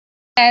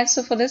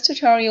So for this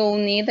tutorial, you'll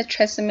need the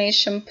TRESemme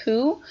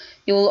shampoo.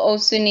 You will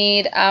also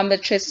need the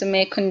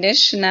TRESemme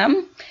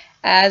conditioner,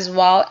 as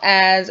well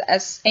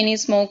as any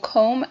small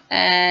comb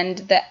and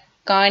the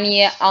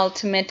Garnier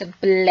Ultimate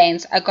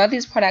Blends. I got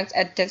these products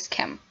at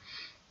Dischem.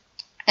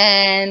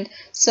 And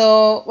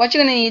so what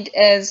you're going to need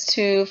is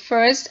to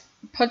first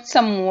put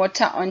some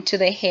water onto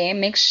the hair.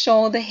 Make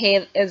sure the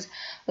hair is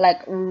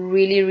like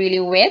really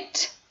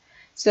wet,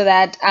 so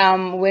that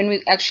when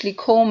we actually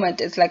comb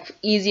it, it's like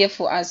easier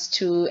for us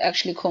to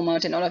actually comb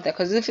out and all of that.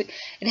 Because if it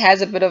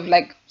has a bit of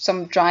like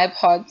some dry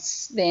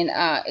parts, then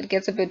it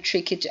gets a bit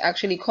tricky to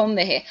actually comb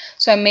the hair.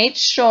 So I made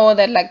sure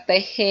that like the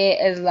hair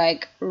is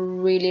like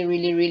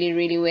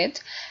really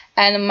wet.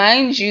 And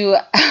mind you,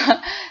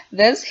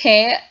 this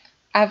hair,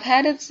 I've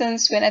had it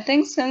since when? I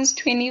think since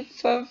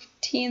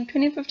 2015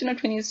 or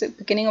 26,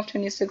 beginning of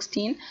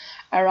 2016,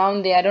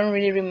 around there. I don't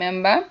really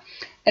remember.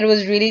 It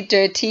was really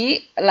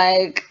dirty,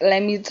 like,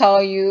 let me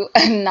tell you.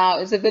 And now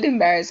it's a bit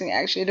embarrassing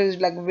actually. It was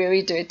like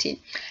very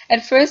dirty.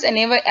 At first I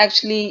never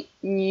actually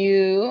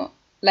knew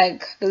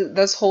like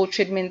this whole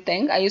treatment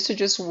thing. I used to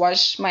just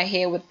wash my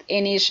hair with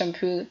any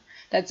shampoo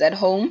that's at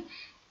home,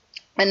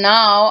 and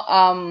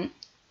now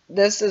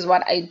this is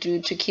what I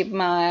do to keep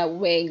my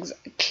wigs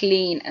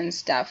clean and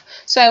stuff.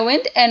 So I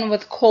went in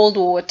with cold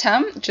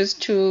water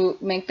just to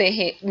make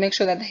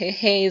sure that the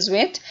hair is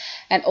wet,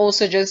 and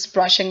also just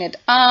brushing it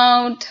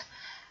out.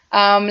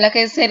 Like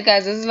I said,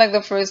 guys, this is like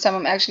the first time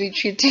I'm actually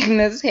treating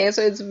this hair,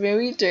 so it's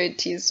very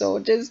dirty, so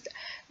just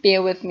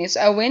bear with me.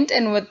 So I went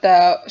in with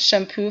the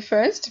shampoo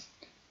first,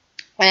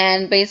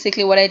 and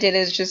basically what I did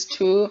is just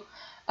to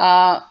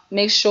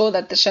make sure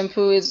that the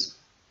shampoo is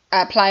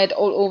applied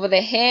all over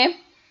the hair.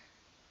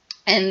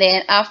 And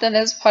then after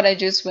this part, I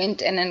just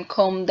went in and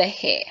combed the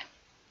hair.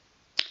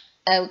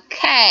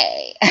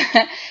 Okay.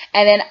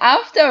 And then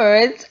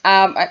afterwards,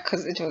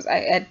 because I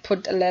had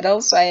put a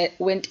little, so I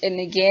went in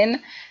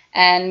again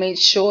and made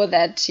sure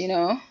that, you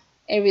know,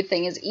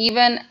 everything is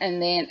even.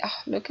 And then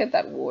look at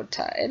that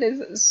water. It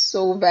is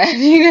so bad,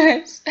 you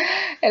guys.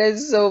 It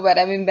is so bad.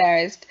 I'm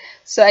embarrassed.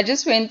 So I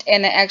just went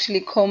in and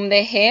actually combed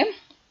the hair.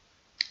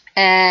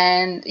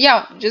 And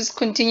yeah, just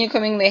continue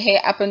combing the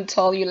hair up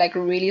until you're like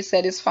really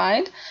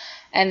satisfied,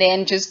 and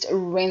then just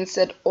rinse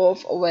it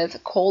off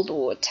with cold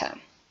water.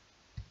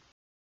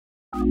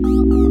 I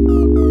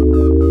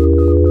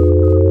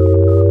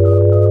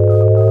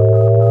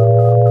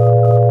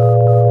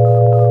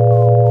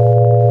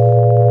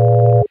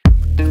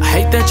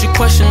hate that you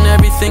question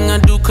everything I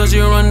do, cause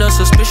you're under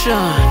suspicion.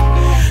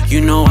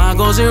 You know I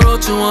go 0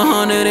 to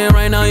 100 and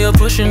right now you're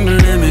pushing the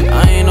limit.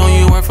 I ain't know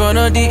you work for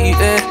the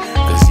DEA,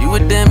 cause you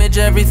would damage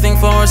everything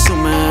for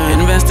assuming.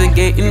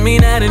 Investigating me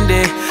night and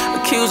day,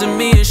 accusing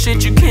me of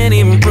shit you can't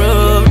even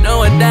prove.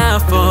 No, I die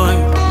for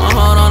you, put my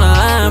heart on the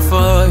line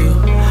for you.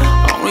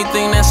 Only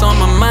thing that's on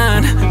my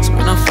mind is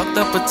when I fucked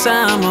up a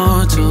time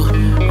or two.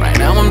 Right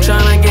now I'm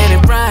trying to get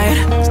it right,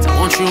 still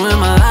want you in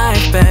my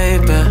life,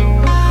 baby,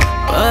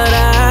 but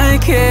I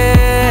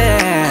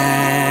can't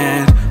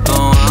go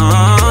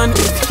on.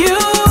 If you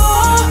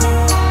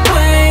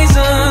always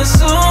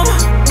assume,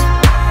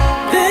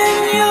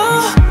 then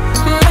you'll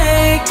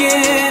make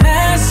it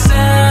a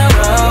sound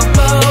of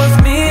both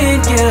me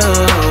and you.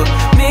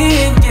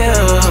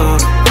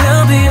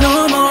 There'll be no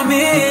more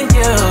me and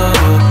you.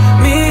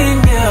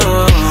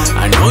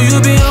 I know you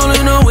be all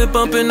in the whip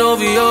bumping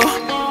over yo.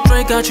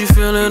 Drink got you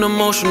feeling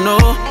emotional.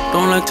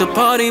 Don't like to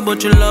party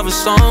but you love a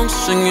song,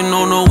 singing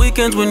on the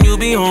weekends when you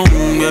be home,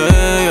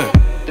 yeah.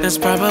 That's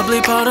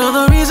probably part of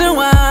the reason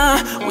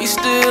why we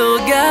still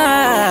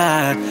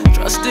got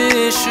trust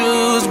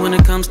issues when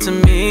it comes to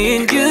me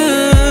and you,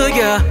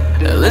 yeah.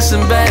 Now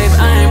listen babe,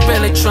 I ain't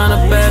really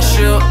tryna bash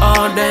you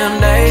all damn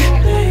day.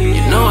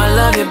 You know I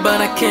love you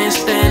but I can't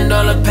stand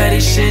all the petty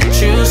shit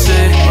you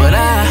say. But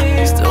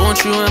I still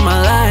want you in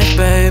my life,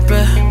 baby,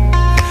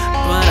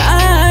 but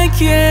I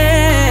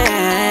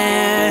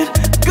can't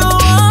go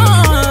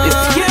on.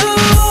 If you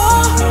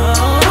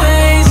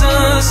always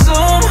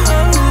assume,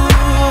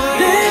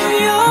 then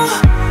you'll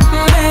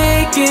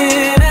make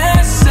it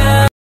a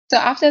sound. So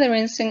after the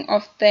rinsing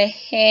of the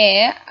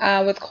hair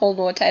with cold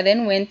water, I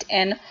then went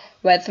in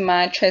with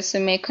my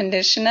TRESemme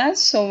conditioner.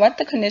 So what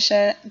the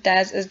conditioner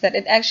does is that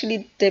it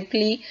actually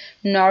deeply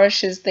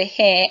nourishes the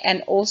hair,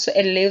 and also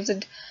it leaves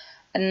it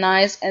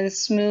nice and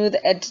smooth.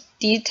 It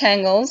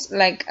detangles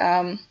like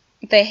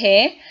the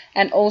hair,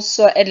 and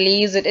also it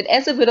leaves it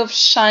adds a bit of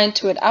shine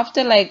to it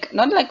after, like,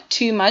 not like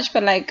too much,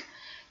 but like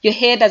your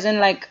hair doesn't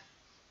like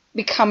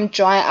become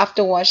dry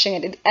after washing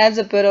it. It adds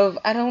a bit of,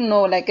 I don't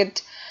know, like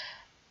it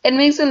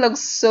makes it look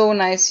so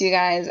nice, you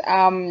guys.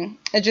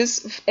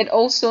 It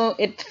also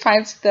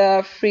fights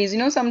the frizz. You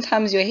know,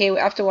 sometimes your hair,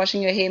 after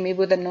washing your hair maybe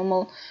with a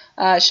normal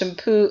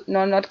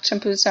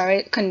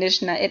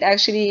conditioner, it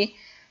actually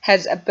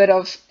has a bit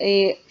of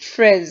a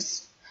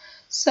frizz.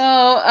 So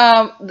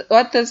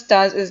what this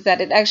does is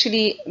that it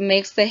actually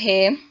makes the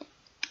hair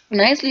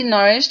nicely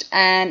nourished,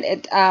 and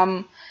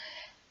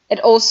it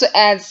also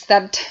adds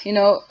that, you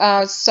know,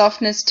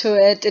 softness to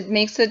it. It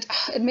makes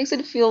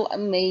it feel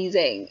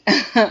amazing.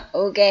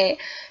 Okay,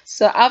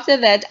 so after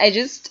that I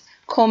just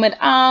comb it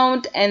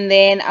out, and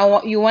then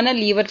you want to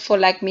leave it for,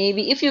 like,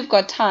 maybe if you've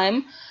got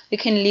time, you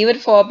can leave it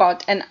for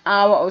about an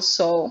hour or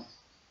so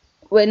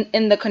when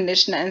in the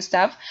conditioner and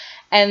stuff,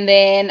 and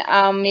then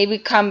maybe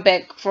come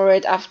back for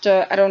it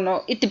after, I don't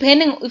know, it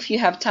depending if you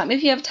have time.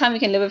 If you have time, you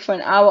can leave it for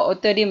an hour or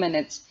 30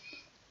 minutes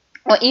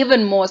or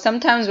even more.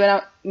 Sometimes when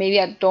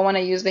maybe I don't want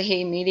to use the hair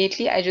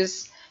immediately, I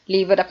just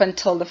leave it up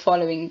until the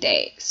following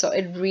day. So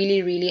it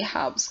really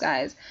helps,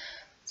 guys.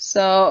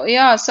 So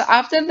yeah, so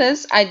after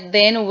this I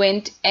then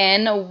went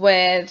in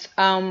with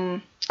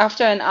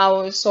after an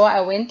hour or so,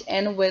 I went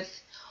in with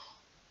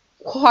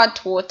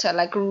hot water.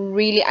 Like,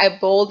 really, I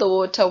boiled the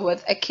water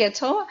with a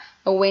kettle.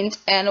 I went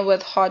in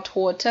with hot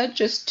water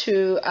just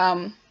to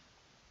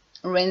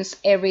rinse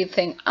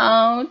everything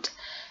out.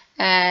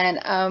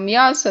 And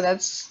yeah, so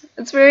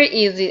it's very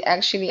easy,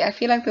 actually. I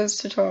feel like this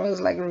tutorial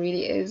is like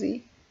really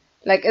easy.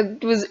 Like,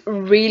 it was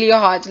really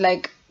hard.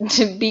 Like,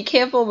 to be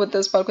careful with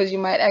this part because you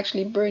might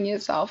actually burn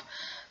yourself.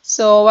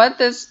 So I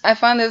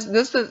found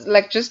this is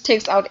like just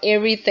takes out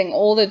everything,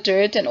 all the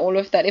dirt and all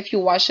of that. If you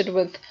wash it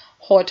with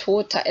hot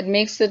water, it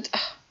makes it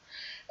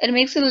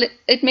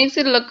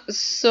look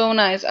so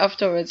nice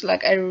afterwards.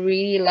 Like, I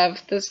really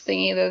love this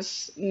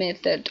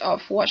method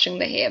of washing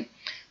the hair.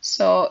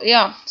 So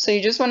yeah, so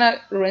you just want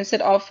to rinse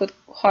it off with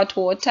hot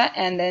water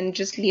and then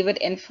just leave it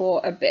in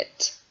for a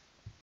bit.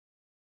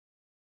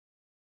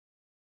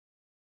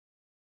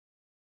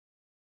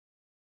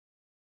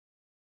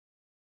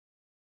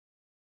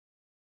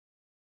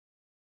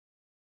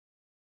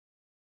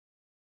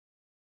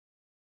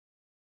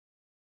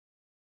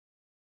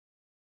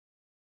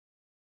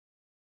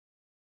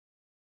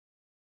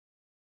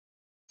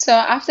 So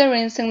after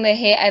rinsing the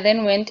hair, I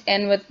then went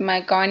in with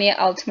my Garnier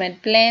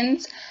Ultimate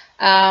Blends.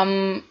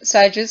 So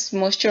I just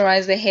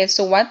moisturize the hair.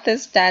 So what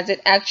this does, it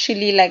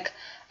actually, like,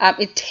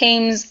 it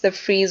tames the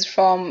frizz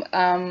from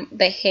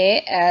the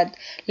hair and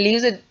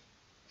leaves it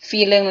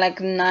feeling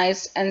like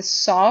nice and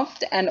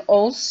soft, and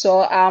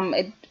also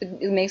it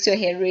makes your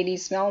hair really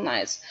smell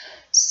nice.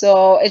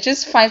 So it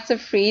just fights the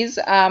frizz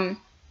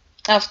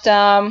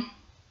after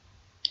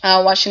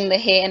washing the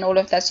hair and all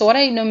of that. So what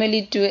I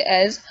normally do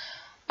is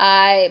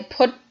I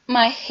put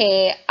my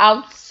hair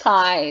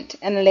outside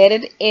and let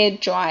it air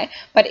dry.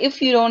 But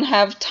if you don't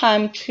have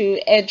time to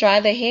air dry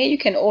the hair, you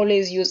can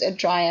always use a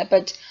dryer.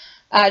 But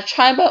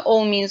try by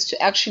all means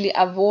to actually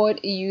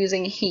avoid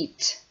using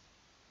heat,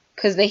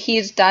 because the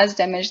heat does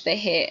damage the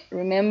hair.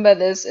 Remember,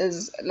 this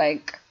is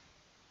like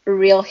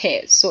real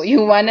hair, so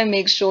you want to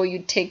make sure you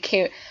take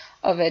care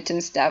of it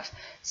and stuff.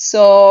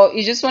 So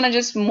you just want to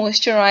just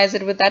moisturize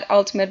it with that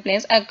Ultimate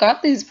Blends. I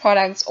got these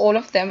products, all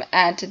of them,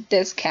 at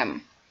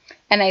Dischem,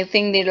 and I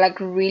think they're like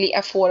really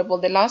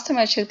affordable. The last time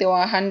I checked, they were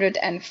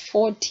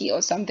 140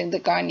 or something, the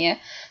Garnier.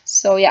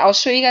 So yeah, I'll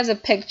show you guys a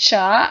picture,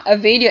 a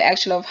video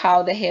actually, of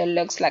how the hair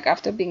looks like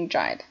after being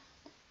dried.